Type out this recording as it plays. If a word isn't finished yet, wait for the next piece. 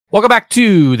Welcome back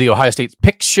to the Ohio State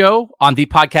Picks Show on the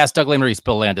podcast. Doug Lesmerises,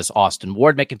 Bill Landis, Austin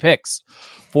Ward making picks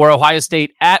for Ohio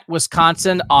State at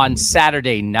Wisconsin on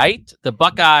Saturday night. The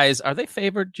Buckeyes, are they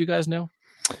favored? Do you guys know?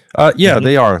 Yeah,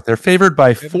 they are. They're favored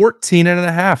by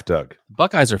 14.5, Doug.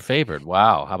 Buckeyes are favored.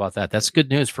 Wow. How about that? That's good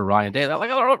news for Ryan Day. Like,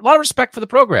 a lot of respect for the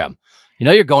program. You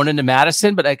know, you're going into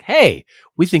Madison, but like, hey,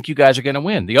 we think you guys are going to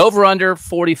win. The over-under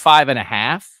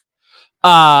 45.5.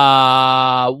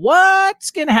 What's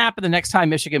going to happen the next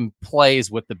time Michigan plays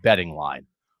with the betting line,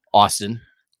 Austin?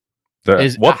 How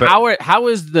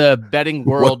is the betting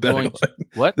world going?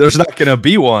 What? There's not going to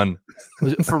be one.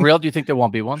 For real? Do you think there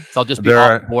won't be one? They'll just be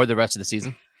off board the rest of the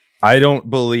season? I don't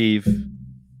believe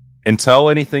until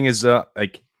anything is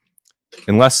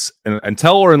unless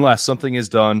something is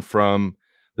done from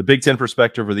the Big Ten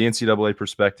perspective or the NCAA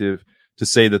perspective to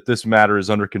say that this matter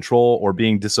is under control or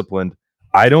being disciplined.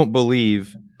 I don't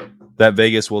believe that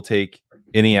Vegas will take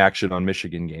any action on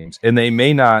Michigan games, and they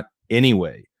may not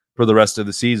anyway for the rest of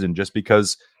the season, just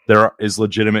because there is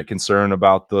legitimate concern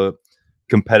about the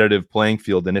competitive playing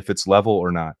field and if it's level or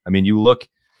not. I mean, you look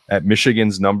at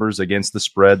Michigan's numbers against the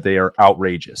spread, they are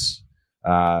outrageous.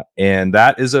 And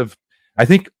that is I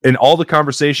think in all the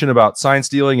conversation about sign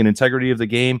stealing and integrity of the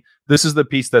game, this is the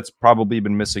piece that's probably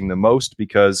been missing the most,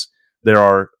 because there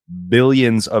are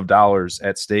billions of dollars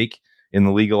at stake in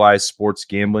the legalized sports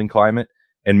gambling climate.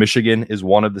 And Michigan is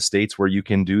one of the states where you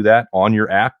can do that on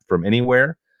your app from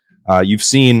anywhere. You've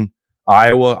seen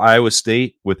Iowa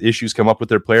State with issues come up with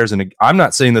their players. And I'm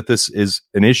not saying that this is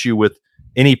an issue with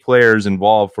any players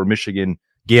involved for Michigan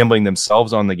gambling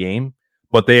themselves on the game,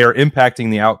 but they are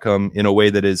impacting the outcome in a way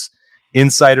that is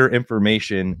insider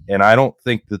information. And I don't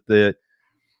think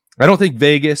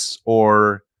Vegas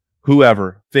or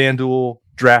whoever, FanDuel,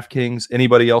 DraftKings,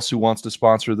 anybody else who wants to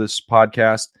sponsor this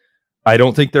podcast, I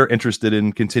don't think they're interested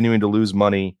in continuing to lose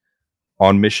money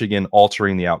on Michigan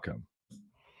altering the outcome.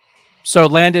 So,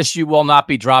 Landis, you will not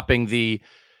be dropping the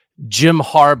Jim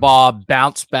Harbaugh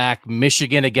bounce back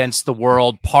Michigan against the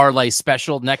world parlay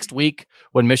special next week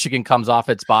when Michigan comes off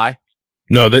its bye?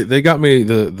 No, they got me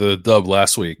the dub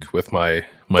last week with my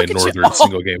Northern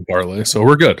single game parlay, so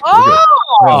we're good.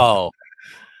 Oh,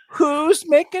 who's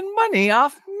making money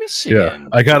off Michigan? Yeah,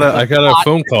 I got a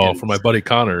phone call from my buddy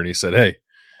Connor, and he said, "Hey,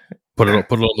 put it on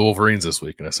the Wolverines this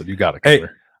week." And I said, "You got it, Connor." Hey,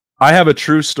 I have a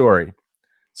true story.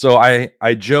 So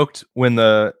I joked when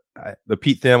the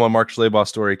Pete Thamel Mark Schlabach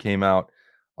story came out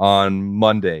on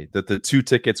Monday that the 2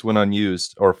 tickets went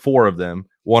unused, or 4 of them,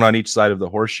 one on each side of the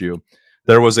horseshoe.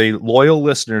 There was a loyal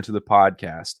listener to the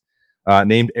podcast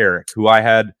named Eric, who I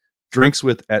had drinks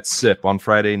with at SIP on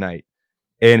Friday night.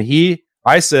 And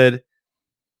I said,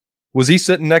 was he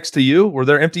sitting next to you? Were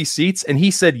there empty seats? And he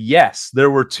said, yes,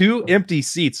 there were 2 empty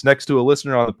seats next to a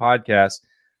listener on the podcast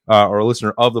or a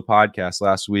listener of the podcast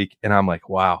last week. And I'm like,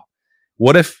 wow,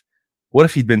 what if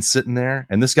he'd been sitting there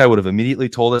and this guy would have immediately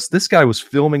told us this guy was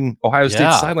filming Ohio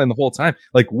State sideline the whole time?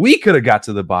 Like, we could have got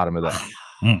to the bottom of that.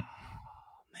 Man,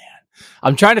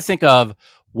 I'm trying to think of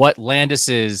what Landis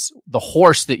is, the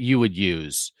horse that you would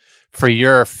use for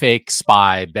your fake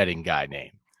spy betting guy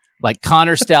name. Like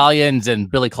Connor Stallions and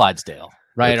Billy Clydesdale,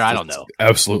 right? Or I don't know.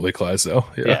 Absolutely Clydesdale.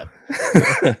 Yeah.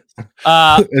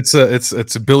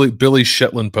 It's a Billy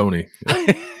Shetland pony.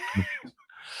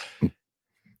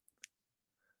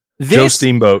 Joe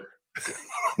Steamboat.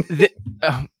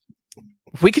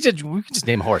 We could just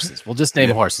name horses. We'll just name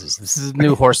horses. This is a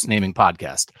new horse naming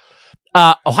podcast.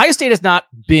 Ohio State has not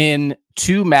been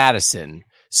to Madison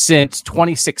since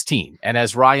 2016. And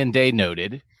as Ryan Day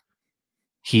noted,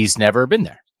 he's never been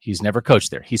there. He's never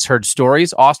coached there. He's heard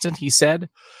stories, Austin, he said,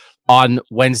 on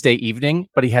Wednesday evening,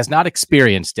 but he has not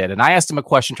experienced it. And I asked him a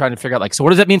question trying to figure out, so what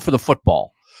does that mean for the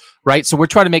football? Right? So we're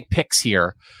trying to make picks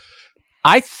here.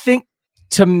 I think,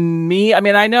 to me,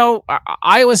 I know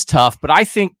Iowa's tough, but I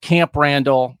think Camp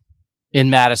Randall in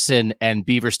Madison and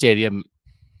Beaver Stadium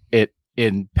at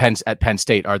Penn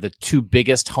State are the 2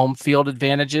 biggest home field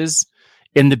advantages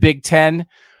in the Big Ten.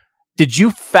 Did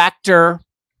you factor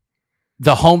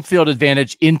the home field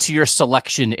advantage into your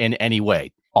selection in any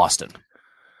way, Austin?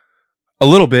 A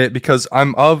little bit, because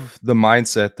I'm of the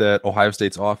mindset that Ohio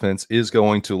State's offense is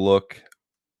going to look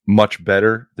much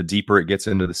better the deeper it gets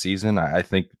into the season. I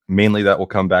think mainly that will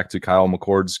come back to Kyle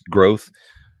McCord's growth,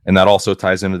 and that also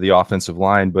ties into the offensive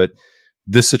line. But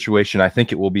this situation, I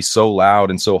think it will be so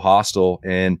loud and so hostile.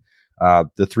 And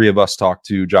the 3 of us talked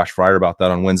to Josh Fryer about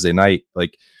that on Wednesday night.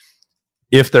 Like,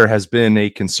 if there has been a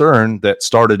concern that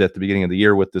started at the beginning of the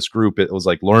year with this group, it was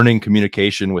like learning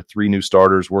communication with 3 new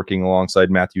starters working alongside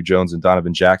Matthew Jones and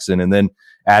Donovan Jackson, and then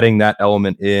adding that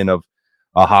element in of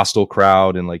a hostile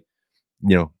crowd and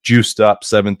juiced up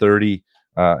 7:30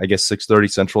 I guess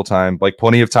 6:30 Central Time, like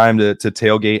plenty of time to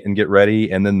tailgate and get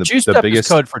ready. And then the biggest is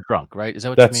code for drunk, right? Is that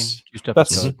what you mean? Juiced up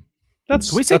is code. Can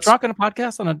we say drunk on a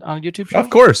podcast on a YouTube show? Of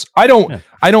course. I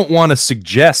don't want to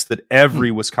suggest that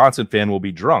every Wisconsin fan will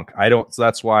be drunk. So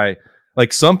that's why,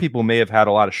 like, some people may have had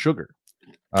a lot of sugar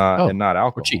and not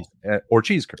alcohol or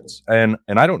cheese curds. And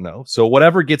I don't know. So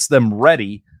whatever gets them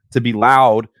ready to be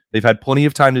loud, they've had plenty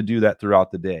of time to do that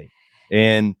throughout the day.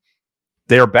 And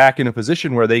they're back in a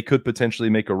position where they could potentially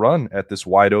make a run at this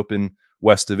wide open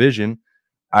West Division.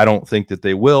 I don't think that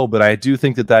they will, but I do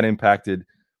think that impacted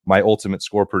my ultimate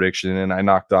score prediction, and I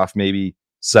knocked off maybe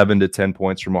 7 to 10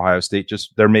 points from Ohio State.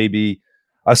 Just there may be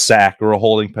a sack or a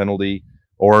holding penalty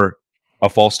or a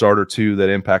false start or two that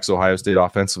impacts Ohio State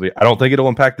offensively. I don't think it'll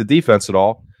impact the defense at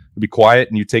all. It'll be quiet,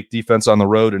 and you take defense on the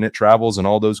road, and it travels, and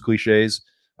all those cliches.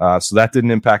 So that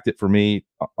didn't impact it for me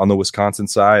on the Wisconsin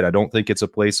side. I don't think it's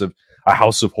a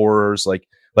house of horrors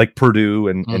like Purdue,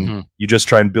 and you just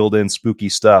try and build in spooky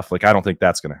stuff. Like, I don't think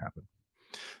that's going to happen.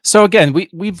 So again,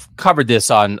 we've covered this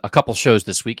on a couple shows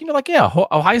this week.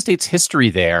 Ohio State's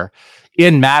history there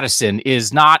in Madison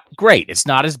is not great. It's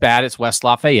not as bad as West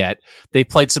Lafayette. They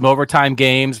played some overtime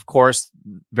games, of course,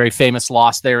 very famous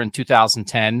loss there in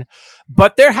 2010.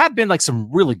 But there have been like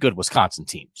some really good Wisconsin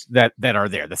teams that are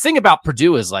there. The thing about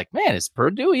Purdue is like, man, is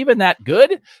Purdue even that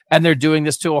good? And they're doing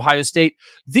this to Ohio State.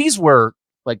 There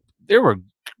were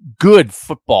good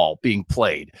football being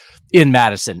played in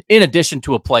Madison, in addition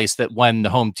to a place that when the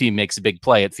home team makes a big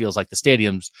play, it feels like the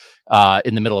stadium's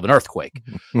in the middle of an earthquake.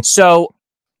 So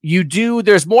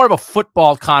there's more of a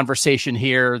football conversation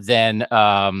here than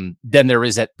there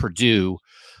is at Purdue.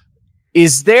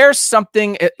 Is there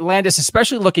something, Landis,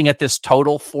 especially looking at this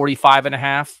total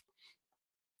 45.5,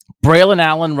 Braylon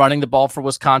Allen running the ball for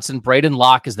Wisconsin. Braden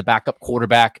Locke is the backup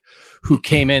quarterback who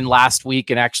came in last week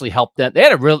and actually helped them.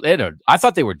 I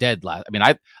thought they were dead last. I mean,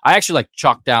 I actually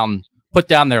put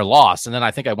down their loss. And then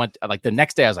I think I went the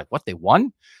next day, I was like, what, they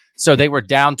won? So they were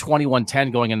down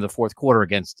 21-10 going into the fourth quarter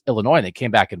against Illinois, and they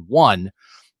came back and won.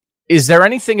 Is there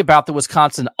anything about the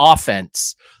Wisconsin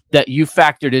offense that you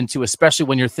factored into, especially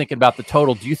when you're thinking about the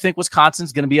total? Do you think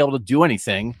Wisconsin's going to be able to do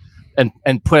anything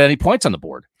and put any points on the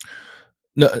board?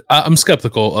 No, I'm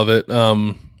skeptical of it.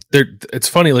 It's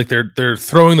funny, like they're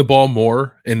throwing the ball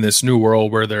more in this new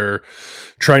world where they're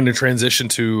trying to transition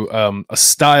to a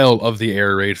style of the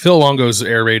air raid. Phil Longo's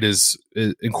air raid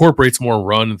incorporates more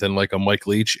run than like a Mike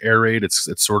Leach air raid. It's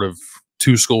sort of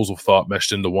two schools of thought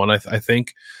meshed into one, I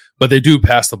think. But they do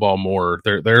pass the ball more.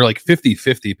 They're like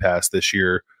 50-50 pass this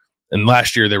year. And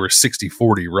last year they were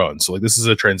 60-40 run. So like this is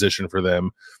a transition for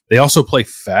them. They also play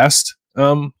fast,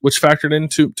 which factored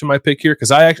into my pick here.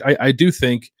 Because I do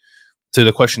think, to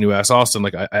the question you asked, Austin,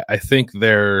 like I think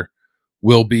there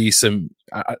will be some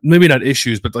maybe not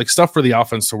issues, but like stuff for the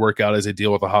offense to work out as they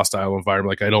deal with a hostile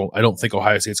environment. Like I don't think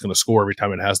Ohio State's going to score every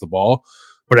time it has the ball,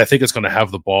 but I think it's going to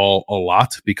have the ball a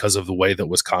lot because of the way that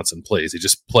Wisconsin plays. They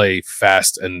just play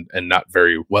fast and not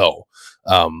very well.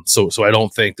 So I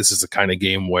don't think this is the kind of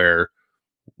game where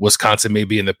Wisconsin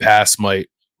maybe in the past might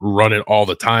run it all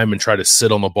the time and try to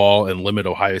sit on the ball and limit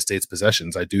Ohio State's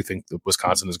possessions. I do think that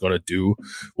Wisconsin is going to do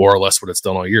more or less what it's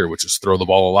done all year, which is throw the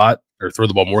ball a lot or throw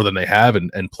the ball more than they have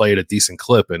and play at a decent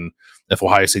clip. And if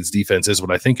Ohio State's defense is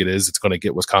what I think it is, it's going to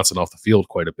get Wisconsin off the field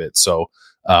quite a bit. So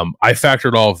I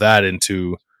factored all of that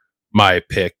into my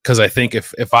pick because I think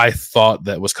if I thought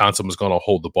that Wisconsin was going to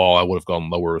hold the ball, I would have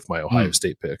gone lower with my Ohio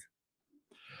State pick.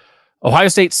 Ohio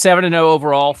State 7-0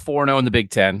 overall, 4-0 in the Big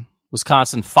Ten.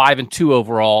 Wisconsin 5-2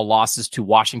 overall, losses to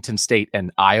Washington State and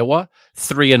Iowa,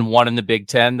 3-1 in the Big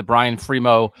Ten. The Brian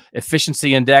Fremeau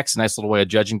Efficiency Index, nice little way of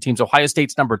judging teams. Ohio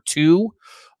State's number 2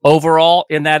 overall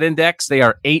in that index. They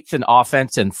are 8th in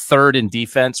offense and 3rd in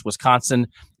defense. Wisconsin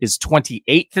is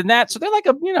 28th in that, so they're like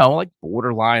like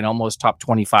borderline, almost top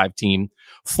 25 team.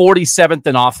 47th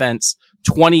in offense,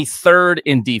 23rd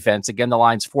in defense. Again, the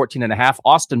line's 14.5.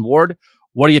 Austin Ward,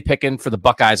 what are you picking for the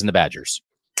Buckeyes and the Badgers?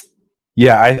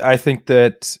 Yeah, I think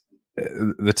that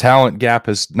the talent gap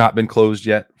has not been closed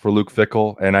yet for Luke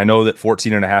Fickell. And I know that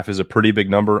 14.5 is a pretty big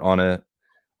number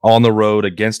on the road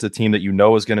against a team that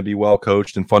is going to be well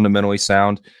coached and fundamentally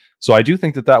sound. So I do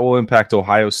think that will impact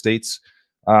Ohio State's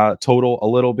total a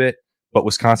little bit. But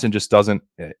Wisconsin just doesn't,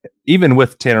 even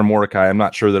with Tanner Mordecai, I'm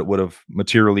not sure that it would have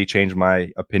materially changed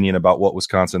my opinion about what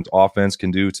Wisconsin's offense can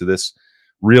do to this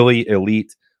really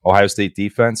elite Ohio State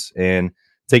defense. And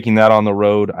taking that on the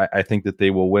road, I think that they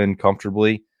will win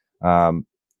comfortably.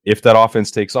 If that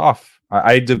offense takes off,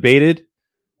 I debated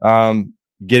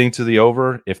getting to the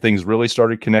over if things really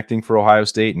started connecting for Ohio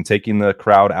State and taking the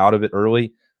crowd out of it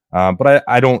early. But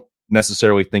I don't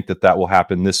necessarily think that will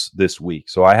happen this week.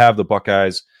 So I have the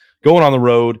Buckeyes going on the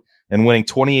road and winning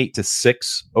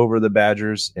 28-6 over the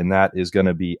Badgers, and that is going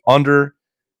to be under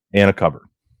and a cover.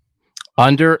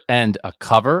 Under and a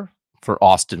cover for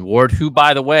Austin Ward, who,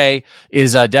 by the way,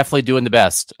 is definitely doing the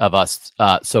best of us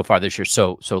so far this year.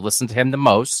 So listen to him the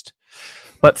most.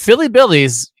 But Philly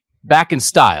Billy's back in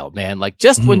style, man. Like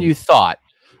just when you thought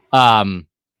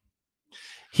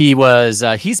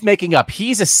he's making up,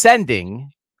 he's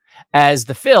ascending as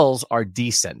the Phils are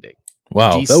descending.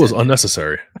 Wow, that was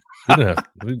unnecessary. We didn't have to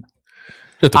bring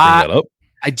that up.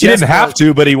 He didn't have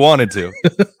to, but he wanted to.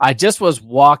 I just was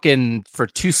walking for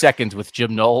 2 seconds with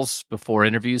Jim Knowles before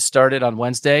interviews started on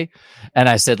Wednesday, and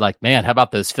I said, like, man, how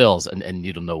about those Phils? And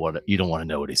you don't want to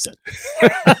know what he said.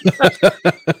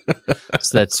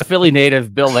 So that's Philly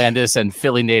native Bill Landis and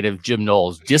Philly native Jim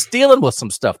Knowles just dealing with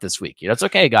some stuff this week. It's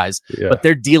okay, guys, but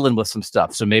they're dealing with some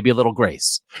stuff. So maybe a little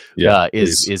grace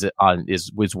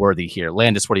is worthy here.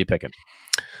 Landis, what are you picking?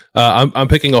 I'm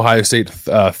picking Ohio State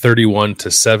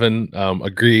 31-7.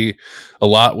 Agree a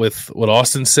lot with what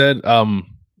Austin said.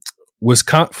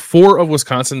 Wisconsin, 4 of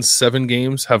Wisconsin's 7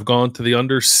 games have gone to the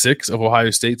under. 6 of Ohio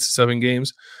State's 7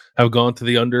 games have gone to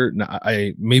the under. Now,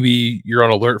 maybe you're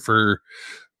on alert for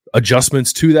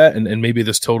adjustments to that, and maybe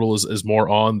this total is more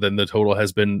on than the total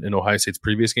has been in Ohio State's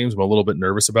previous games. I'm a little bit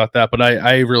nervous about that, but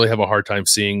I really have a hard time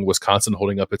seeing Wisconsin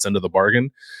holding up its end of the bargain,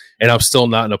 and I'm still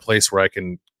not in a place where I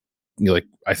can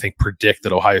I think predict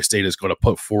that Ohio State is going to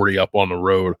put 40 up on the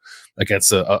road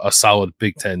against a solid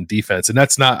Big Ten defense. And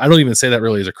that's not, I don't even say that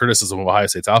really as a criticism of Ohio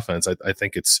State's offense. I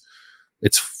think it's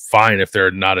fine if they're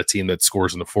not a team that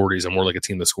scores in the 40s and more like a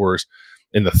team that scores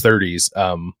in the 30s.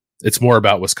 It's more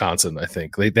about Wisconsin. I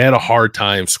think they had a hard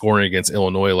time scoring against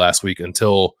Illinois last week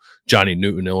until Johnny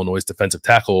Newton, Illinois' defensive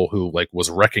tackle, who was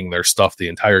wrecking their stuff the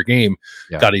entire game,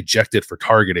 got ejected for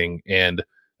targeting. And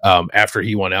after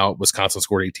he went out, Wisconsin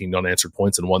scored 18 unanswered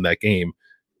points and won that game.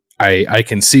 I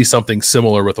can see something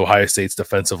similar with Ohio State's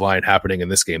defensive line happening in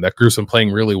this game. That group's been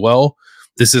playing really well.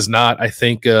 This is not, I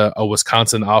think, a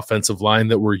Wisconsin offensive line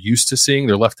that we're used to seeing.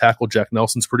 Their left tackle, Jack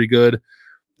Nelson's pretty good.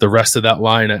 The rest of that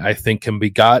line, I think, can be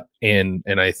got. And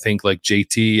I think like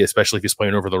JT, especially if he's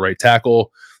playing over the right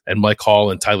tackle, and Mike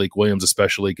Hall and Tyleik Williams,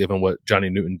 especially given what Johnny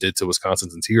Newton did to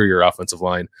Wisconsin's interior offensive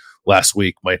line last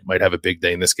week, might have a big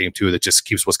day in this game too. That just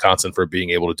keeps Wisconsin from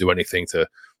being able to do anything to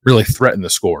really threaten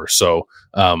the score. So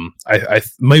I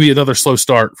maybe another slow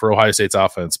start for Ohio State's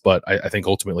offense, but I think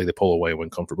ultimately they pull away and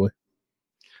win comfortably.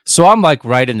 So I'm like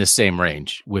right in the same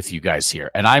range with you guys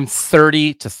here, and I'm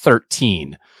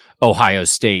 30-13 Ohio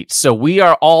State. So we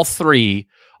are all three.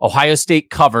 Ohio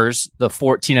State covers the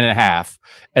 14.5,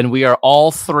 and we are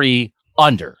all three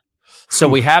under. So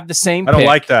we have the same. I don't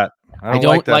like that. I don't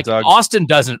like that, Doug. Austin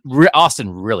doesn't.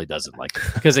 Austin really doesn't like it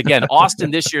because again, Austin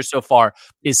this year so far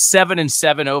is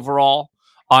 7-7 overall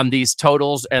on these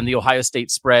totals and the Ohio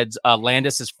State spreads.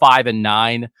 Landis is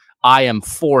 5-9. I am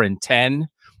 4-10.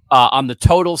 On the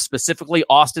total specifically,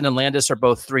 Austin and Landis are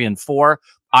both 3-4.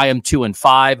 I am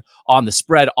 2-5 on the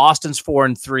spread. Austin's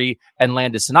 4-3, and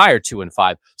Landis and I are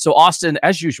 2-5. So Austin,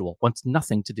 as usual, wants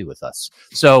nothing to do with us.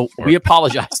 So we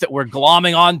apologize that we're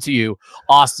glomming onto you,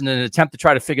 Austin, in an attempt to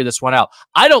try to figure this one out.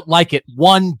 I don't like it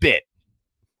one bit.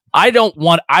 I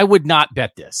would not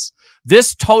bet this.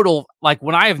 This total, like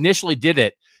when I initially did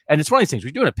it, and it's one of these things,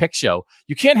 we're doing a pick show.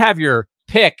 You can't have your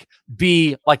pick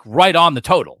be like right on the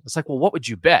total. It's like, well, what would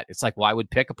you bet? It's like, well, I would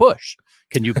pick a push.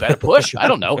 Can you bet a push? I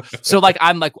don't know. So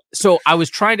I was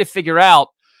trying to figure out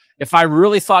if I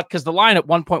really thought, because the line at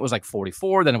one point was like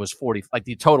 44, then it was 40, like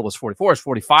the total was 44, it's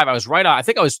 45. I was right on. I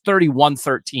think I was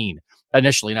 31-13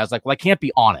 initially. And I was like, well, I can't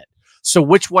be on it. So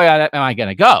which way am I going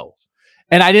to go?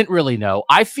 And I didn't really know.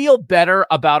 I feel better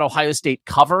about Ohio State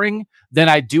covering than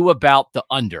I do about the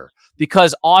under.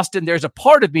 Because Austin, there's a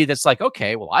part of me that's like,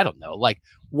 okay, well, I don't know. Like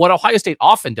what Ohio State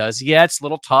often does, it's a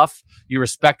little tough. You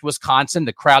respect Wisconsin.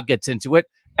 The crowd gets into it.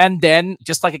 And then,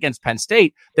 just like against Penn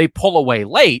State, they pull away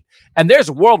late. And there's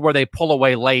a world where they pull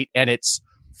away late and it's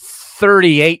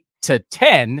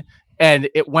 38-10 and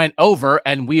it went over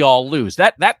and we all lose.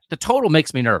 That the total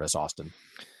makes me nervous, Austin.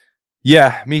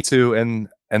 Yeah, me too. And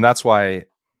that's why,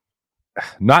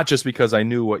 not just because I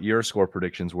knew what your score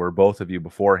predictions were, both of you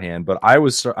beforehand, but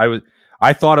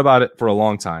I thought about it for a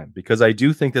long time because I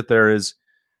do think that there is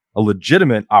a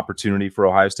legitimate opportunity for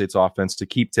Ohio State's offense to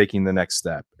keep taking the next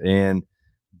step. And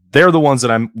they're the ones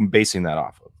that I'm basing that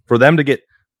off of. For them to get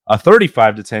a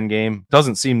 35-10 game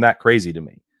doesn't seem that crazy to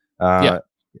me.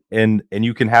 And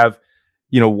you can have,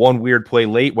 one weird play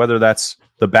late, whether that's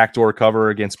the backdoor cover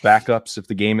against backups if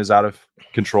the game is out of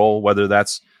control, whether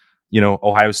that's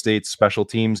Ohio State's special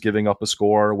teams giving up a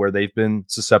score where they've been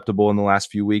susceptible in the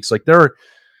last few weeks. Like there are,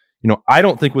 I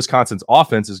don't think Wisconsin's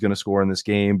offense is going to score in this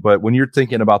game, but when you're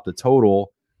thinking about the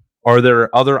total, are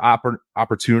there other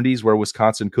opportunities where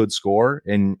Wisconsin could score?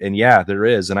 And yeah, there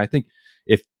is. And I think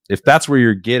if that's where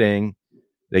you're getting,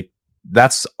 like,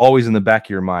 that's always in the back of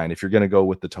your mind if you're going to go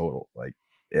with the total. Like,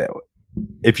 yeah,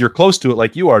 if you're close to it,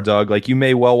 like you are, Doug, like you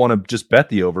may well want to just bet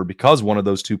the over because one of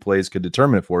those two plays could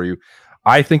determine it for you.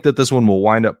 I think that this one will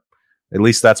wind up, at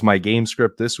least that's my game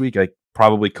script this week, I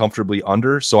probably comfortably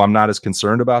under, so I'm not as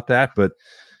concerned about that. But,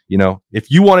 if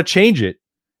you want to change it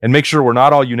and make sure we're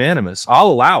not all unanimous, I'll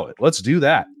allow it. Let's do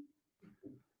that.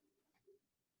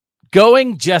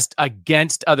 Going just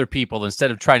against other people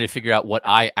instead of trying to figure out what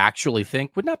I actually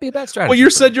think would not be a bad strategy. Well, you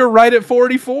said you're right at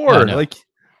 44. No. Like,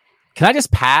 can I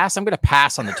just pass? I'm going to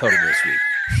pass on the total this week.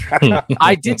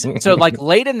 I did. So like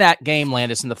late in that game,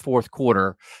 Landis, in the fourth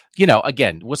quarter,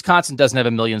 again, Wisconsin doesn't have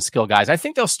a million skill guys. I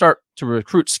think they'll start to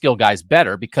recruit skill guys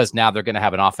better because now they're going to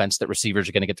have an offense that receivers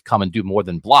are going to get to come and do more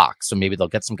than block. So maybe they'll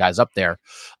get some guys up there.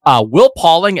 Will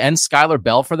Pauling and Skylar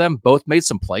Bell for them both made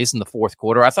some plays in the fourth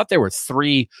quarter. I thought there were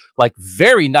three like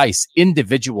very nice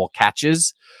individual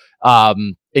catches.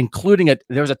 Including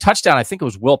there was a touchdown. I think it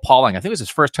was Will Pauling. I think it was his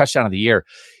first touchdown of the year.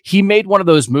 He made one of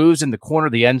those moves in the corner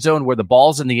of the end zone where the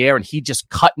ball's in the air and he just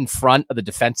cut in front of the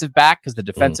defensive back because the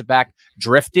defensive back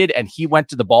drifted and he went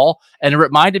to the ball. And it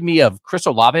reminded me of Chris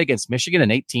Olave against Michigan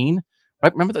in 18.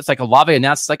 Right? Remember that's like Olave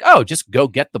announced, like, oh, just go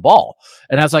get the ball.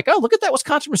 And I was like, oh, look at that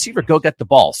Wisconsin receiver, go get the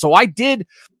ball. So I did.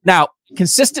 Now,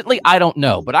 consistently, I don't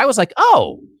know, but I was like,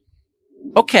 oh,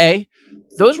 okay.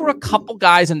 Those were a couple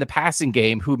guys in the passing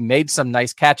game who made some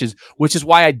nice catches, which is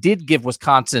why I did give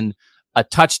Wisconsin a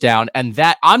touchdown. And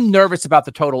that I'm nervous about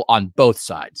the total on both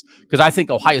sides because I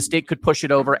think Ohio State could push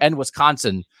it over and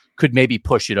Wisconsin could maybe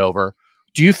push it over.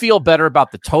 Do you feel better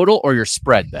about the total or your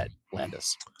spread bet,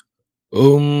 Landis?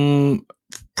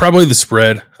 Probably the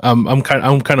spread. I'm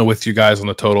kind of with you guys on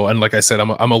the total, and like I said,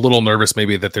 I'm a little nervous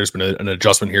maybe that there's been an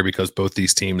adjustment here because both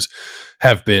these teams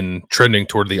have been trending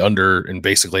toward the under in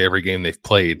basically every game they've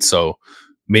played. So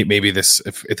maybe this,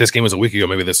 if this game was a week ago,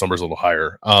 maybe this number's a little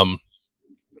higher.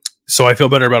 So I feel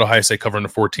better about Ohio State covering the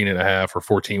 14.5 or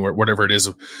 14, whatever it is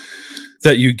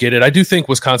that you get it. I do think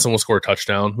Wisconsin will score a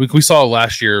touchdown. We saw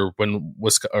last year when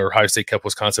Ohio State kept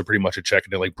Wisconsin pretty much a check,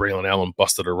 and then like Braylon Allen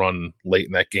busted a run late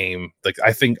in that game. Like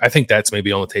I think that's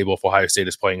maybe on the table if Ohio State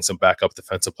is playing some backup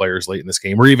defensive players late in this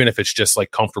game, or even if it's just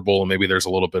like comfortable and maybe there's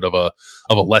a little bit of a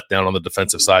letdown on the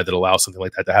defensive side that allows something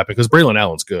like that to happen because Braylon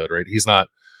Allen's good, right? He's not.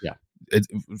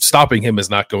 Stopping him is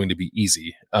not going to be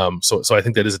easy. So I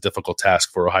think that is a difficult task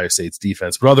for Ohio State's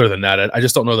defense. But other than that, I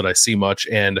just don't know that I see much.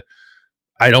 And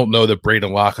I don't know that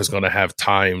Braden Locke is going to have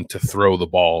time to throw the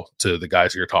ball to the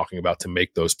guys you're talking about to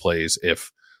make those plays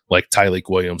if like Tyleik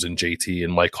Williams and JT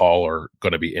and Mike Hall are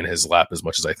going to be in his lap as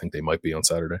much as I think they might be on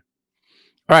Saturday.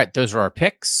 All right, those are our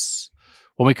picks.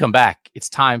 When we come back, it's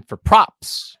time for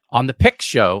props on the Pick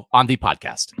Show on the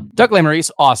podcast. Doug Lesmerises,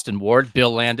 Austin Ward,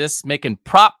 Bill Landis making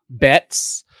prop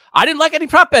bets. I didn't like any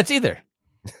prop bets either.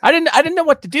 I didn't know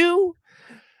what to do.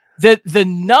 The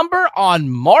number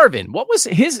on Marvin, what was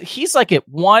his? He's like at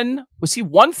was he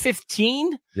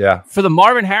 115? Yeah. For the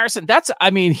Marvin Harrison.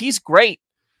 He's great,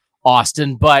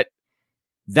 Austin, but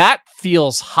that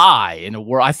feels high in a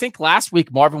world. I think last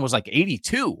week Marvin was like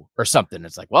 82 or something.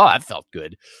 It's like, well, that felt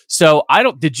good. So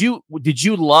did you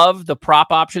love the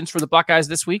prop options for the Buckeyes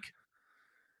this week?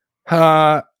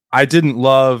 I didn't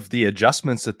love the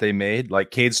adjustments that they made.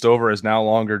 Like Cade Stover is no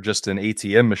longer just an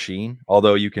ATM machine,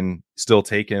 although you can still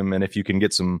take him. And if you can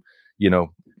get some,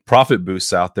 profit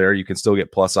boosts out there, you can still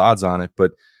get plus odds on it.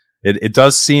 But it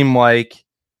does seem like,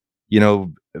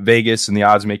 Vegas and the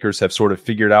odds makers have sort of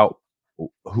figured out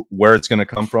where it's going to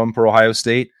come from for Ohio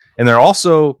State. And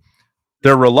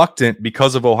they're reluctant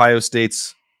because of Ohio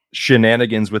State's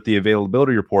shenanigans with the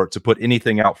availability report to put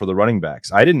anything out for the running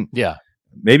backs.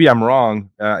 Maybe I'm wrong.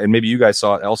 And maybe you guys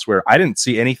saw it elsewhere. I didn't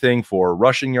see anything for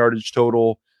rushing yardage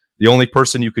total. The only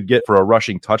person you could get for a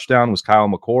rushing touchdown was Kyle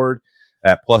McCord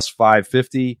at plus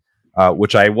 550,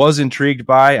 which I was intrigued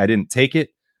by. I didn't take it.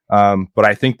 But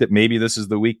I think that maybe this is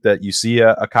the week that you see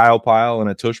a Kyle Pile and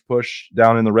a tush push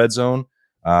down in the red zone.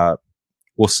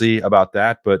 We'll see about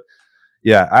that. But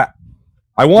yeah,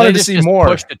 I wanted Landis to see more.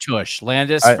 Pushed a tush.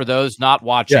 Landis, for those not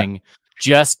watching,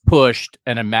 just pushed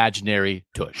an imaginary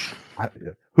tush.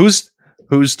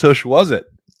 Whose tush was it,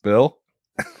 Bill?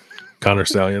 Connor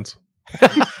Stallions.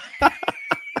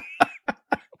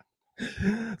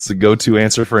 It's a go-to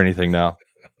answer for anything now.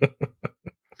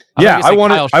 I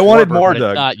wanted more,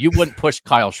 Doug. You wouldn't push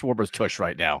Kyle Schwarber's tush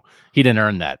right now. He didn't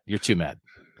earn that. You're too mad.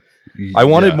 I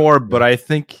wanted more, but I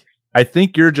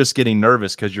think you're just getting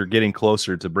nervous because you're getting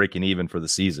closer to breaking even for the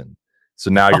season. So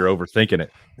now you're overthinking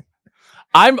it.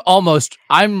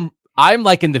 I'm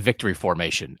like in the victory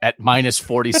formation at minus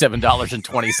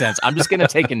 $47.20. I'm just going to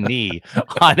take a knee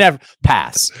on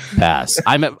pass.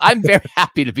 I'm very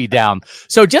happy to be down.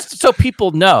 So just so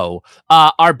people know,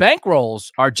 our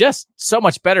bankrolls are just so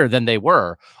much better than they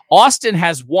were. Austin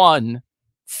has won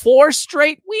 4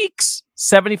 straight weeks,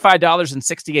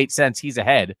 $75.68. He's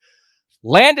ahead.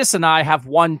 Landis and I have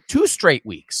won 2 straight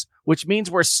weeks, which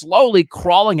means we're slowly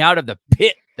crawling out of the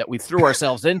pit that we threw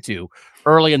ourselves into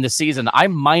early in the season.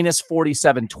 I'm minus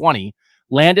 47.20.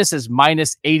 Landis is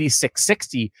minus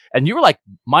 86.60. And you were like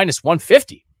minus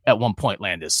 150 at one point,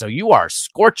 Landis. So you are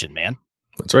scorching, man.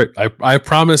 That's right. I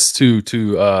promised to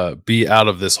be out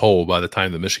of this hole by the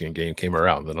time the Michigan game came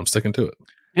around, and I'm sticking to it.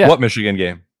 Yeah. What Michigan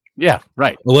game? Yeah,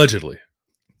 right. Allegedly.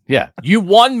 Yeah. You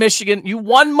won Michigan. You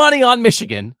won money on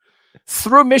Michigan,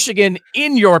 threw Michigan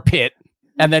in your pit,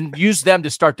 and then used them to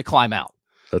start to climb out.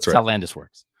 That's right. That's how Landis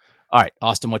works. All right,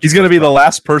 Austin, he's going to be the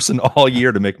last person all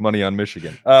year to make money on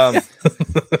Michigan.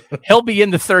 He'll be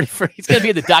in the 30. He's going to be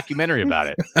in the documentary about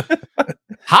it.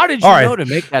 How did you know to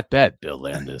make that bet, Bill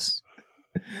Landis?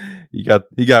 He got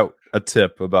a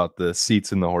tip about the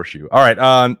seats in the horseshoe. All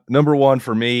right, number one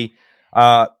for me,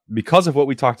 because of what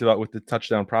we talked about with the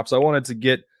touchdown props, I wanted to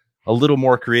get a little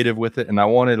more creative with it, and I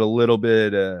wanted a little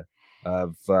bit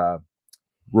of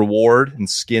reward and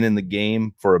skin in the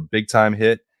game for a big time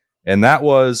hit, and that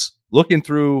was looking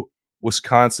through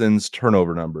Wisconsin's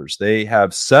turnover numbers. They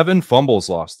have 7 fumbles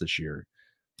lost this year.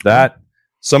 That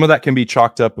some of that can be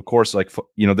chalked up, of course, like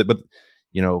fumble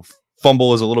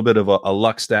is a little bit of a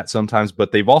luck stat sometimes,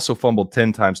 but they've also fumbled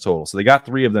 10 times total. So they got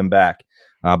 3 of them back,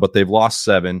 but they've lost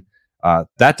 7.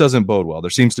 That doesn't bode well. There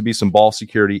seems to be some ball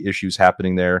security issues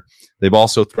happening there. They've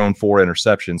also thrown 4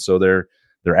 interceptions, so they're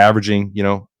averaging,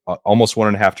 almost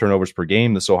 1.5 turnovers per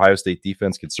game. This Ohio State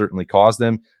defense could certainly cause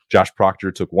them. Josh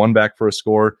Proctor took 1 back for a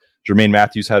score. Jermaine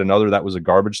Matthews had another. That was a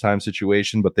garbage time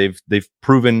situation, but they've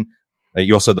proven.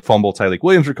 You also had the fumble. Tyleik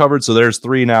Williams recovered, so there's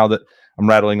 3 now that I'm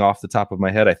rattling off the top of my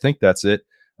head. I think that's it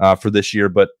for this year,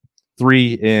 but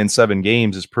 3 in 7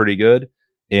 games is pretty good.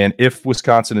 And if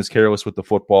Wisconsin is careless with the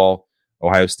football,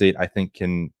 Ohio State, I think,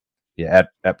 can at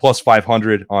plus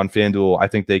 500 on FanDuel, I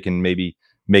think they can maybe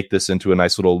make this into a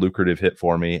nice little lucrative hit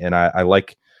for me. And I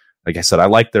like I said, I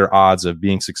like their odds of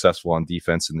being successful on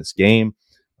defense in this game.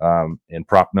 And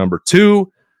prop number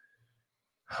 2,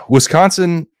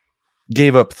 Wisconsin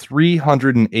gave up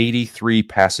 383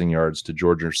 passing yards to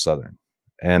Georgia Southern.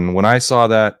 And when I saw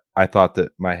that, I thought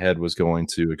that my head was going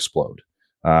to explode.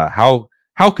 How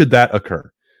could that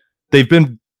occur? They've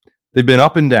been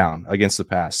up and down against the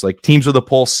pass. Like, teams with a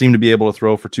pulse seem to be able to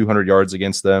throw for 200 yards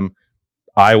against them.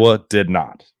 Iowa did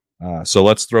not. So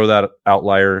let's throw that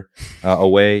outlier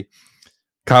away.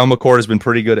 Kyle McCord has been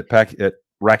pretty good at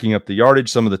racking up the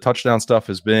yardage. Some of the touchdown stuff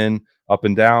has been up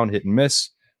and down, hit and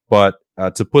miss. But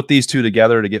to put these 2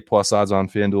 together to get plus odds on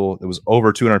FanDuel, it was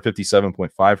over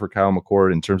 257.5 for Kyle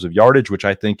McCord in terms of yardage, which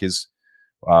I think is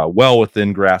well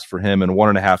within grasp for him, and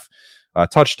 1.5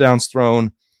 touchdowns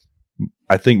thrown.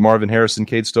 I think Marvin Harrison,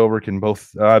 Cade Stover can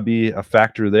both be a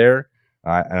factor there.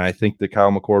 And I think that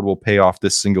Kyle McCord will pay off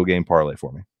this single game parlay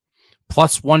for me.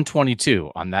 Plus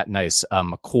 122 on that nice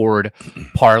McCord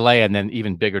parlay, and then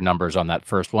even bigger numbers on that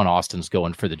first one. Austin's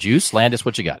going for the juice. Landis,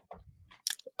 what you got?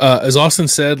 As Austin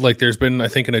said, there's been, I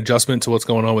think, an adjustment to what's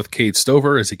going on with Cade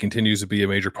Stover as he continues to be a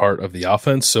major part of the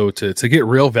offense. So to get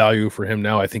real value for him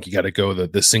now, I think you got to go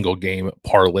the single game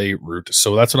parlay route.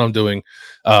 So that's what I'm doing.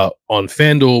 On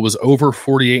FanDuel was over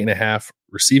 48.5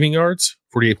 receiving yards,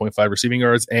 48.5 receiving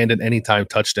yards, and an anytime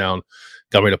touchdown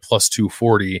got me to plus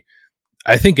 240.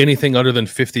 I think anything other than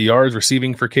 50 yards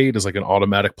receiving for Cade is like an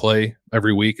automatic play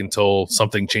every week until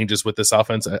something changes with this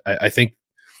offense. I think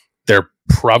they're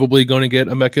probably going to get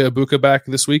Emeka Egbuka back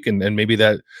this week, and maybe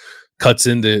that cuts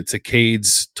into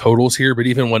Cade's totals here. But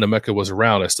even when Emeka was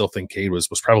around, I still think Cade was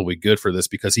probably good for this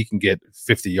because he can get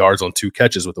 50 yards on 2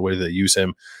 catches with the way they use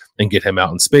him and get him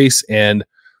out in space. And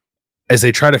as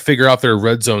they try to figure out their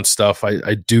red zone stuff,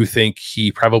 I do think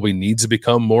he probably needs to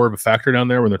become more of a factor down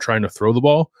there when they're trying to throw the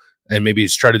ball, and maybe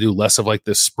he's try to do less of like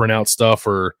this sprint out stuff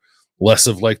or less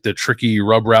of like the tricky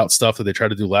rub route stuff that they tried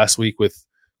to do last week with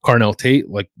Carnell Tate.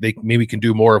 Like, they maybe can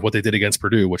do more of what they did against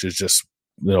Purdue, which is just,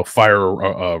 fire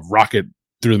a rocket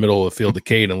through the middle of the field to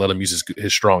Cade and let him use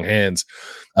his strong hands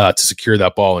to secure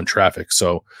that ball in traffic.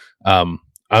 So I'm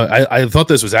I thought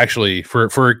this was actually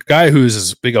for a guy who's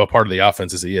as big of a part of the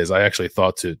offense as he is. I actually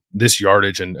thought to this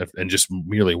yardage and just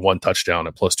merely one touchdown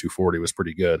at plus 240 was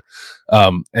pretty good.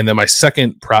 And then my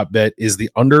second prop bet is the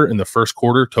under in the first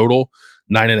quarter total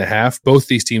 9.5. Both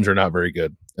these teams are not very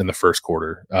good in the first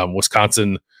quarter.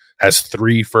 Wisconsin has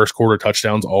 3 first quarter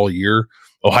touchdowns all year.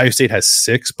 Ohio State has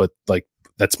 6, but like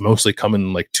that's mostly coming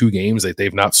in like 2 games.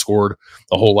 They've not scored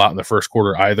a whole lot in the first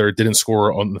quarter either. Didn't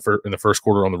score in the first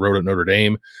quarter on the road at Notre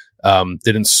Dame.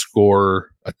 Didn't score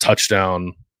a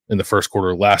touchdown in the first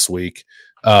quarter last week.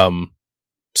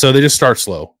 So they just start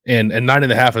slow. And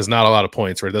 9.5 is not a lot of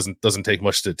points, right? It doesn't take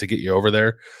much to get you over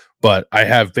there. But I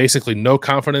have basically no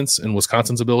confidence in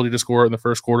Wisconsin's ability to score in the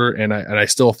first quarter, and I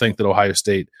still think that Ohio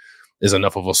State is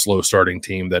enough of a slow starting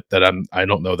team that I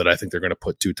don't know that I think they're going to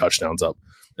put 2 touchdowns up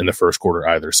in the first quarter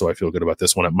either. So I feel good about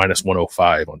this one at minus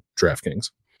 105 on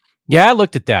DraftKings. Yeah, I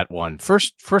looked at that one.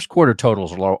 First quarter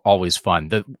totals are always fun.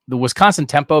 The Wisconsin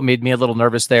tempo made me a little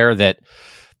nervous there that,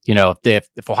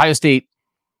 if Ohio State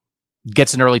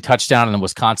gets an early touchdown and then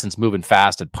Wisconsin's moving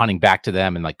fast and punting back to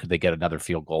them, and like, could they get another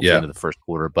field goal into the first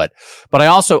quarter? But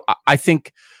I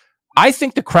think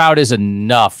the crowd is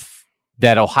enough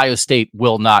that Ohio State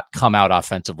will not come out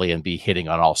offensively and be hitting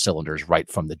on all cylinders right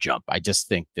from the jump. I just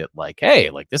think that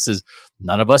this is,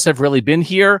 none of us have really been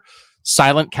here.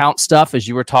 Silent count stuff, as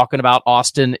you were talking about,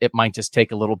 Austin, it might just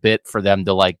take a little bit for them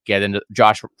to get into,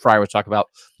 Josh Fryer was talking about,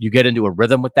 you get into a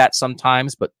rhythm with that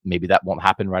sometimes, but maybe that won't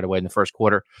happen right away in the first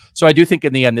quarter. So I do think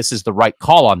in the end, this is the right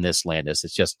call on this, Landis.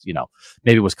 It's just,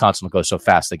 maybe Wisconsin will go so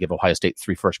fast they give Ohio State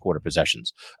 3 first quarter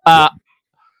possessions.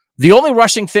 The only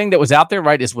rushing thing that was out there,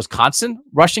 right, is Wisconsin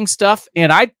rushing stuff.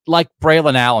 And I like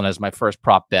Braylon Allen as my first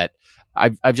prop bet.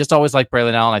 I've just always liked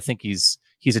Braylon Allen. I think he's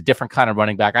a different kind of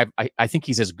running back. I think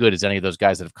he's as good as any of those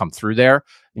guys that have come through there,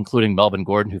 including Melvin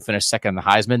Gordon, who finished second in the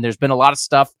Heisman. There's been a lot of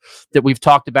stuff that we've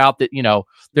talked about that,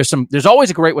 there's always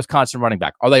a great Wisconsin running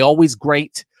back. Are they always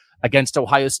great against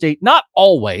Ohio State? Not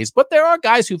always, but there are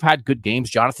guys who've had good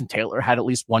games. Jonathan Taylor had at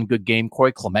least one good game.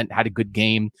 Corey Clement had a good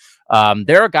game.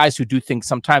 There are guys who do things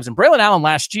sometimes. And Braylon Allen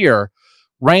last year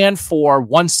ran for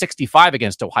 165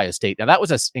 against Ohio State. Now that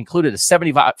was included a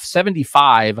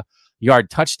 75-yard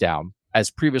touchdown,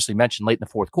 as previously mentioned, late in the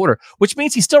fourth quarter, which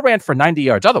means he still ran for 90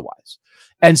 yards otherwise.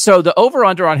 And so the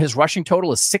over-under on his rushing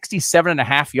total is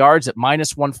 67.5 yards at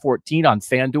minus 114 on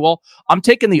FanDuel. I'm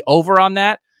taking the over on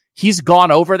that. He's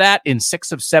gone over that in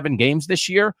 6 of 7 games this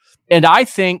year. And I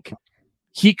think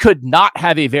he could not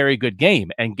have a very good game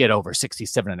and get over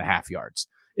 67.5 yards.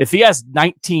 If he has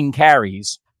 19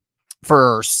 carries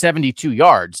for 72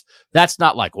 yards, that's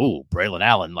not like, oh, Braylon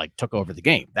Allen took over the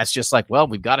game. That's just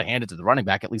we've got to hand it to the running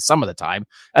back at least some of the time.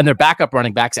 And their backup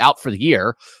running back's out for the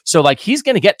year. So he's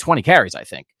going to get 20 carries, I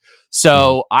think.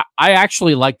 So I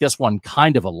actually like this one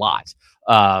kind of a lot.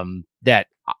 I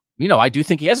do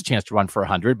think he has a chance to run for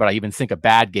 100, but I even think a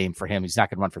bad game for him, he's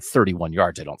not going to run for 31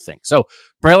 yards, I don't think. So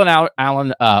Braylon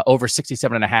Allen over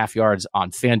 67.5 yards on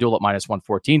FanDuel at minus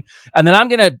 114. And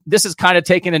then this is kind of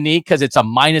taking a knee because it's a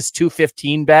minus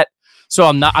 215 bet. So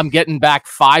I'm getting back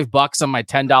 $5 on my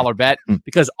 $10 bet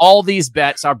because all these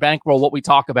bets, our bankroll, what we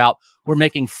talk about, we're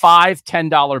making 5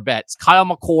 $10 bets. Kyle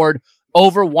McCord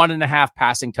over 1.5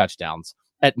 passing touchdowns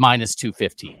at minus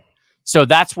 215. So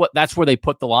that's where they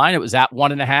put the line. It was at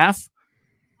 1.5.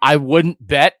 I wouldn't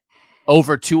bet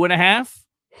over 2.5.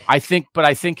 I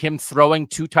think him throwing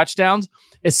 2 touchdowns,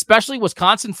 especially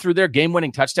Wisconsin threw their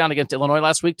game-winning touchdown against Illinois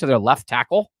last week to their left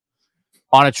tackle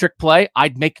on a trick play.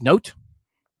 I'd make note.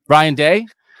 Ryan Day,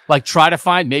 try to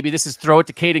find, maybe this is throw it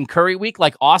to Caden Curry week,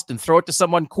 like Austin, throw it to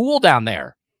someone cool down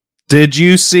there. Did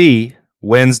you see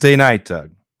Wednesday night, Doug?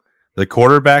 The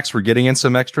quarterbacks were getting in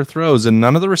some extra throws and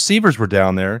none of the receivers were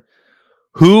down there.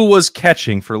 Who was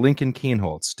catching for Lincoln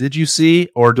Kienholz? Did you see,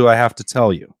 or do I have to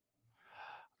tell you?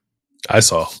 I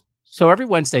saw. So every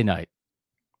Wednesday night,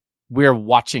 we're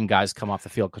watching guys come off the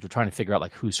field because we're trying to figure out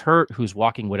who's hurt, who's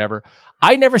walking, whatever.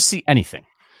 I never see anything.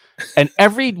 And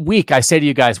every week I say to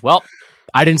you guys, well,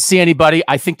 I didn't see anybody.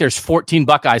 I think there's 14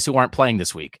 Buckeyes who aren't playing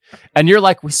this week. And you're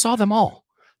like, we saw them all.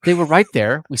 They were right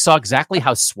there. We saw exactly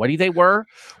how sweaty they were,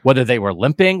 whether they were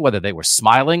limping, whether they were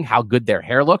smiling, how good their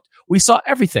hair looked. We saw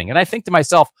everything. And I think to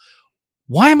myself,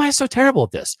 why am I so terrible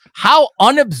at this? How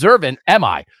unobservant am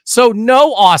I? So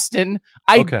no, Austin,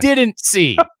 I didn't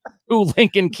see who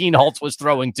Lincoln Kienholz was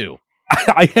throwing to.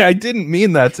 I didn't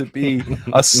mean that to be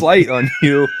a slight on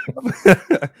you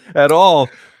at all.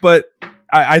 But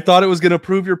I thought it was going to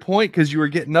prove your point because you were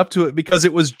getting up to it because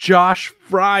it was Josh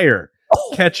Fryer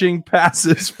catching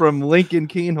passes from Lincoln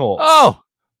Kienholz. Oh,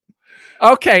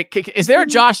 okay. Is there a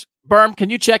Josh? Berm, can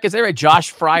you check? Is there a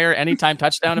Josh Fryer anytime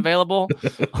touchdown available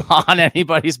on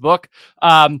anybody's book?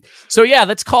 So yeah,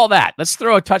 let's call that. Let's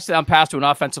throw a touchdown pass to an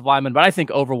offensive lineman, but I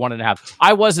think over 1.5.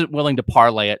 I wasn't willing to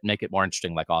parlay it and make it more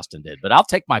interesting like Austin did, but I'll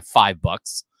take my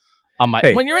 $5 on my.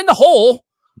 Hey, when you're in the hole,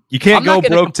 you can't go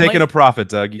broke taking a profit,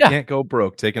 Doug. You can't go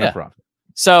broke taking a profit.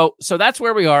 So that's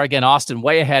where we are. Again, Austin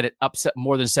way ahead at upset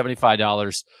more than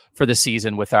 $75 for the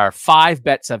season with our 5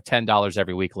 bets of $10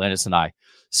 every week. Landis and I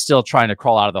still trying to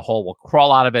crawl out of the hole. We'll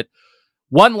crawl out of it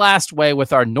one last way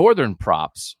with our Northern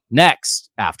props next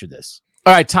after this.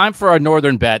 All right, time for our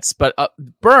Northern bets. But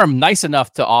Berm, nice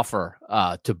enough to offer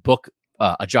to book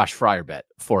a Josh Fryer bet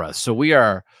for us. So we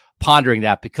are pondering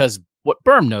that because what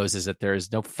Berm knows is that there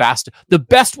is no the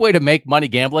best way to make money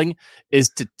gambling is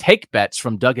to take bets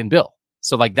from Doug and Bill.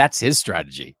 So like that's his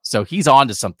strategy. So he's on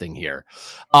to something here.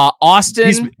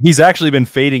 Austin, he's actually been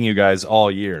fading you guys all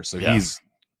year. So he's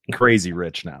crazy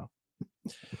rich now.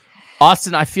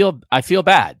 Austin, I feel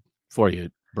bad for you,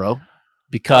 bro,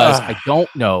 because I don't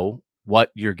know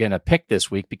what you're going to pick this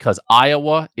week because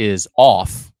Iowa is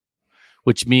off,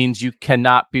 which means you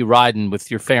cannot be riding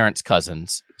with your Ferentz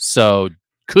cousins. So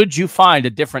could you find a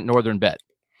different Northern bet?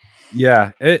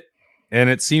 Yeah,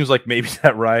 it seems like maybe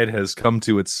that ride has come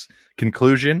to its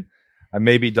conclusion. I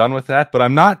may be done with that, but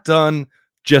I'm not done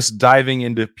just diving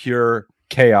into pure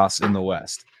chaos in the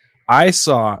West. I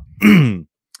saw the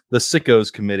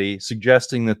Sickos committee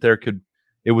suggesting that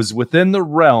it was within the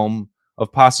realm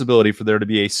of possibility for there to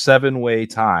be a 7-way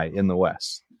tie in the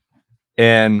West.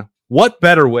 And what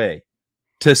better way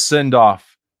to send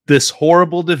off this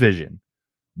horrible division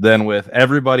than with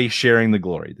everybody sharing the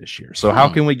glory this year? So how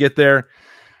can we get there?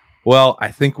 Well, I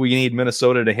think we need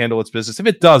Minnesota to handle its business. If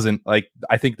it doesn't, I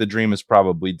think the dream is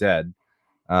probably dead.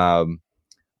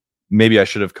 Maybe I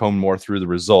should have combed more through the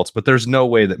results, but there's no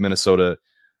way that Minnesota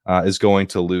is going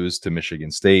to lose to Michigan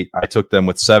State. I took them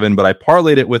with 7, but I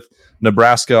parlayed it with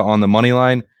Nebraska on the money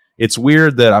line. It's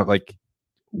weird that I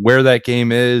where that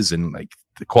game is and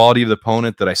the quality of the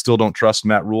opponent that I still don't trust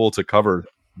Matt Rule to cover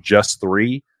just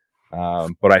 3.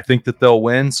 But I think that they'll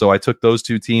win. So I took those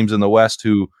 2 teams in the West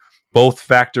who both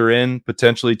factor in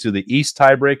potentially to the East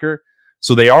tiebreaker.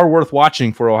 So they are worth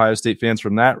watching for Ohio State fans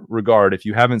from that regard. If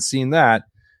you haven't seen that,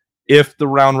 if the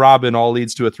round robin all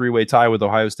leads to a 3-way tie with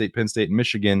Ohio State, Penn State, and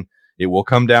Michigan, it will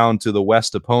come down to the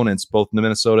West opponents. Both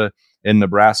Minnesota and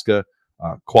Nebraska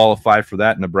qualify for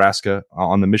that. Nebraska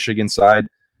on the Michigan side.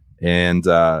 And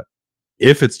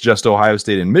if it's just Ohio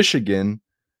State and Michigan,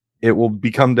 it will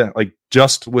become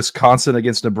just Wisconsin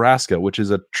against Nebraska, which is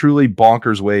a truly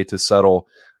bonkers way to settle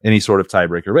any sort of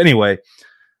tiebreaker. But anyway,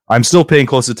 I'm still paying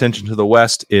close attention to the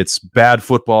West. It's bad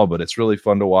football, but it's really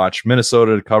fun to watch.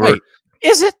 Minnesota to cover. Wait,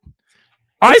 is it?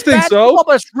 I think so. Football,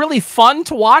 but it's really fun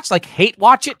to watch. Hate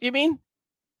watch it, you mean?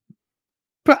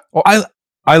 But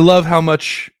I love how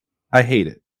much I hate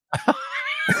it.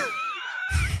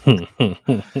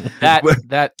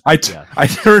 I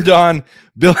turned on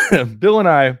Bill and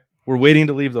I were waiting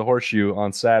to leave the Horseshoe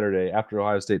on Saturday after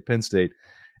Ohio State, Penn State.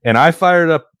 And I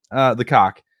fired up the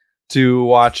cock to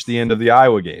watch the end of the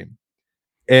Iowa game.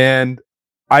 And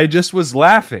I just was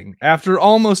laughing after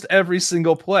almost every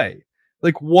single play.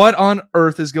 What on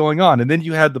earth is going on? And then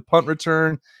you had the punt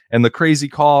return and the crazy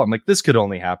call. I'm like, this could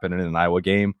only happen in an Iowa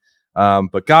game.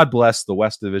 But God bless the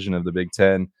West Division of the Big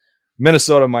Ten.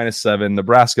 Minnesota -7,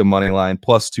 Nebraska money line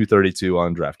 +232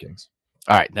 on DraftKings.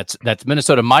 All right, that's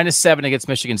Minnesota -7 against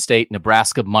Michigan State,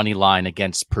 Nebraska money line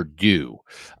against Purdue.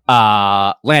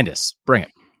 Landis, bring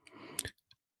it.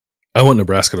 I want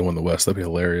Nebraska to win the West. That'd be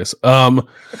hilarious.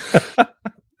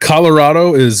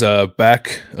 Colorado is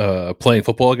back playing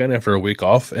football again after a week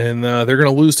off, and they're going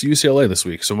to lose to UCLA this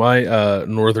week. So my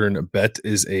Northern bet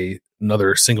is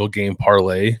another single game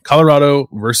parlay. Colorado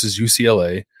versus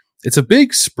UCLA. It's a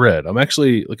big spread. I'm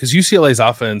actually, because UCLA's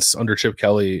offense under Chip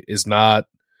Kelly is not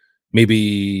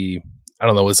maybe, I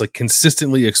don't know, it's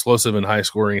consistently explosive and high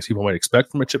scoring as people might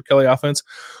expect from a Chip Kelly offense,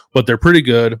 but they're pretty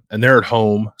good and they're at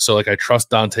home. So I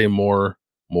trust Dante more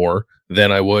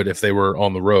than I would if they were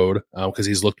on the road, because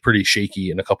he's looked pretty shaky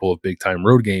in a couple of big time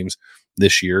road games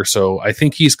this year. So I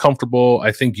think he's comfortable.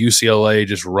 I think UCLA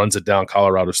just runs it down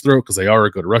Colorado's throat because they are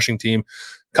a good rushing team.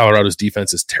 Colorado's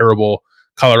defense is terrible.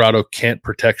 Colorado can't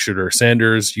protect Shedeur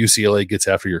Sanders. UCLA gets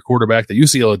after your quarterback. The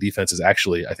UCLA defense is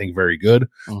actually, I think, very good.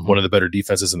 Mm-hmm. One of the better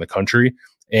defenses in the country.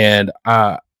 And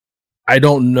I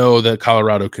don't know that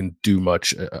Colorado can do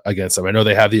much against them. I know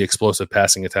they have the explosive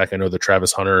passing attack. I know that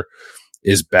Travis Hunter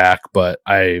is back, but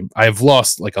I've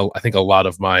lost I think a lot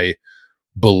of my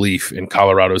belief in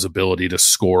Colorado's ability to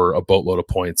score a boatload of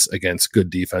points against good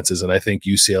defenses. And I think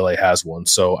UCLA has one.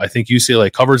 So I think UCLA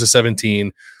covers a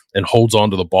 17. and holds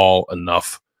on to the ball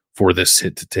enough for this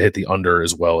hit to hit the under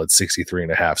as well at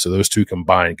 63.5. So those two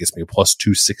combined gets me a plus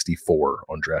 264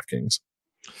 on DraftKings.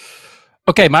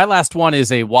 Okay, my last one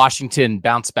is a Washington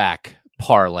bounce back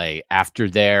parlay after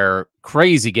their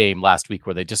crazy game last week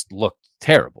where they just looked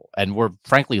terrible and were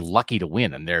frankly lucky to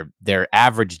win. And their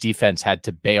average defense had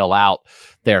to bail out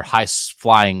their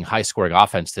high-flying, high-scoring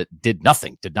offense that did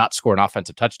nothing, did not score an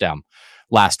offensive touchdown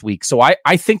last week. So I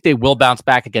think they will bounce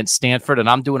back against Stanford, and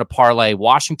I'm doing a parlay.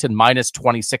 Washington minus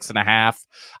 26.5.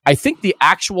 I think the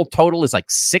actual total is like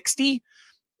 60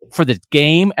 for the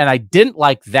game, and I didn't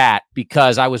like that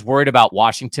because I was worried about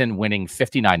Washington winning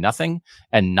 59-0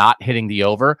 and not hitting the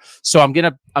over. So I'm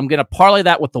gonna parlay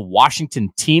that with the Washington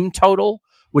team total,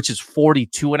 which is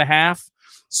 42.5.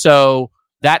 So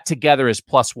that together is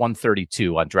plus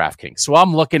 132 on DraftKings. So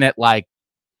I'm looking at like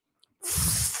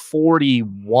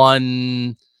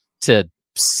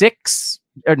 41-6.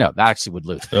 Or no, that actually would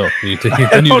lose. Oh,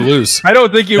 then you lose. I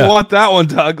don't think you want that one,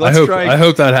 Doug. I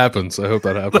hope that happens. I hope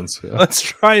that happens. Yeah. Let's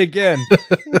try again.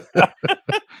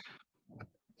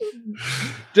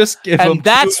 Just give and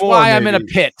that's why I'm in a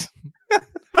pit.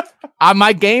 On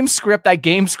my game script, I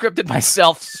game scripted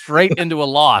myself straight into a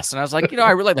loss, and I was like,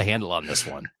 I really have a handle on this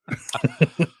one.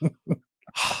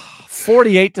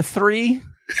 48-3,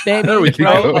 maybe. There we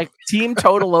go. Like team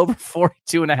total over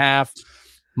 42.5,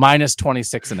 minus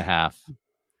 26.5.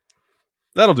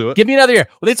 That'll do it. Give me another year.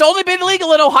 Well, it's only been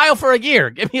legal in Ohio for a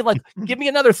year. Give me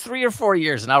another 3 or 4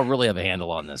 years, and I'll really have a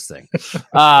handle on this thing.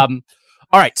 All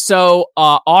right. So,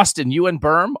 Austin, you and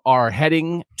Berm are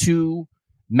heading to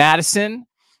Madison.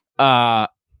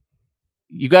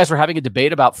 You guys were having a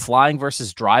debate about flying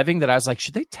versus driving that I was like,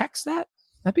 should they text that?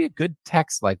 That'd be a good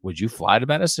text. Like, would you fly to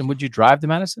Madison? Would you drive to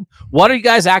Madison? What are you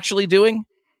guys actually doing?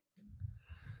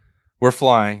 We're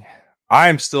flying.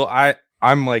 I'm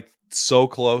like so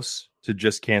close to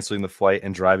just canceling the flight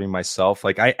and driving myself.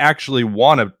 Like, I actually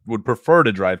would prefer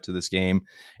to drive to this game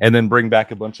and then bring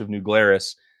back a bunch of new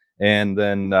Glarus, and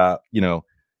then it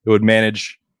would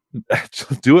manage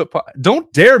do it.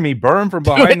 Don't dare me, Berm, from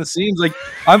behind the scenes. Like,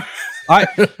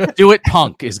 Do It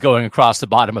Punk is going across the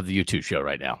bottom of the YouTube show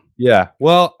right now. Yeah,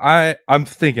 well, I'm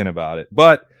thinking about it,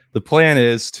 but the plan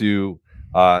is to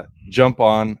jump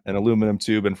on an aluminum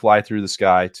tube and fly through the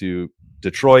sky to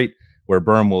Detroit, where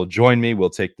Berm will join me. We'll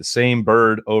take the same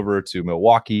bird over to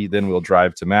Milwaukee. Then we'll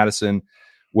drive to Madison,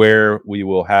 where we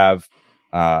will have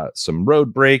some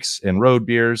road breaks and road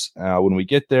beers when we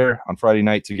get there on Friday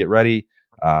night to get ready.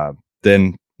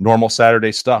 Then normal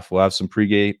Saturday stuff. We'll have some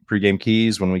pregame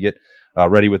keys when we get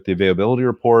ready with the availability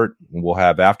report. We'll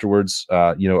have afterwards,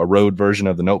 a road version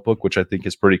of the notebook, which I think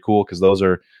is pretty cool because those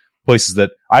are places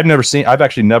that I've never seen. I've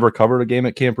actually never covered a game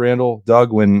at Camp Randall,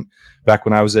 Doug, back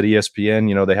when I was at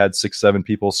ESPN, they had 6-7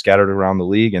 people scattered around the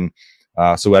league. And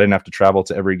so I didn't have to travel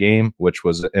to every game, which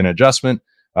was an adjustment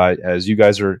as you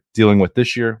guys are dealing with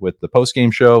this year with the post-game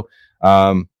show.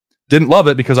 Didn't love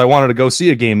it because I wanted to go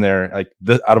see a game there. Like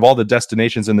out of all the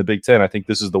destinations in the Big Ten, I think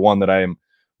this is the one that I am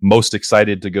most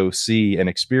excited to go see and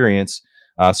experience.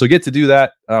 So get to do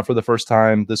that for the first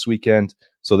time this weekend.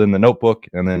 So then the notebook,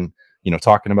 and then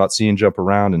talking about seeing jump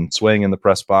around and swaying in the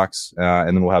press box,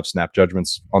 and then we'll have snap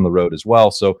judgments on the road as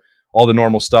well. So all the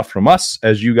normal stuff from us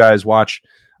as you guys watch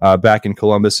back in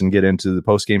Columbus and get into the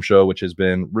post-game show, which has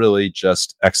been really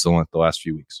just excellent the last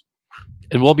few weeks.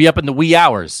 And we'll be up in the wee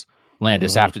hours,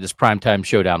 Landis, after this primetime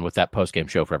showdown with that post-game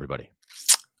show for everybody.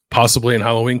 Possibly in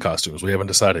Halloween costumes. We haven't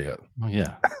decided yet. Oh,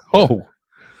 yeah. Oh,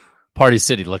 Party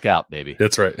City, look out, baby.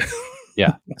 That's right.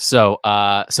 Yeah. So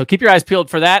keep your eyes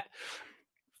peeled for that.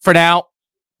 For now,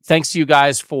 thanks to you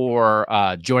guys for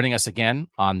joining us again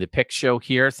on the Pick Show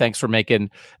here. Thanks for making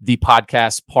the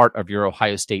podcast part of your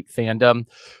Ohio State fandom.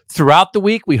 Throughout the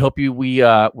week, we hope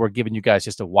we're giving you guys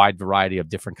just a wide variety of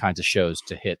different kinds of shows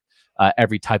to hit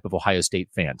every type of Ohio State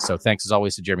fan. So thanks as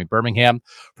always to Jeremy Birmingham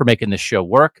for making this show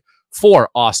work. For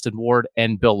Austin Ward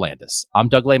and Bill Landis, I'm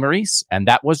Doug Lesmerises, and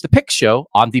that was the Pick Show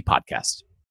on the podcast.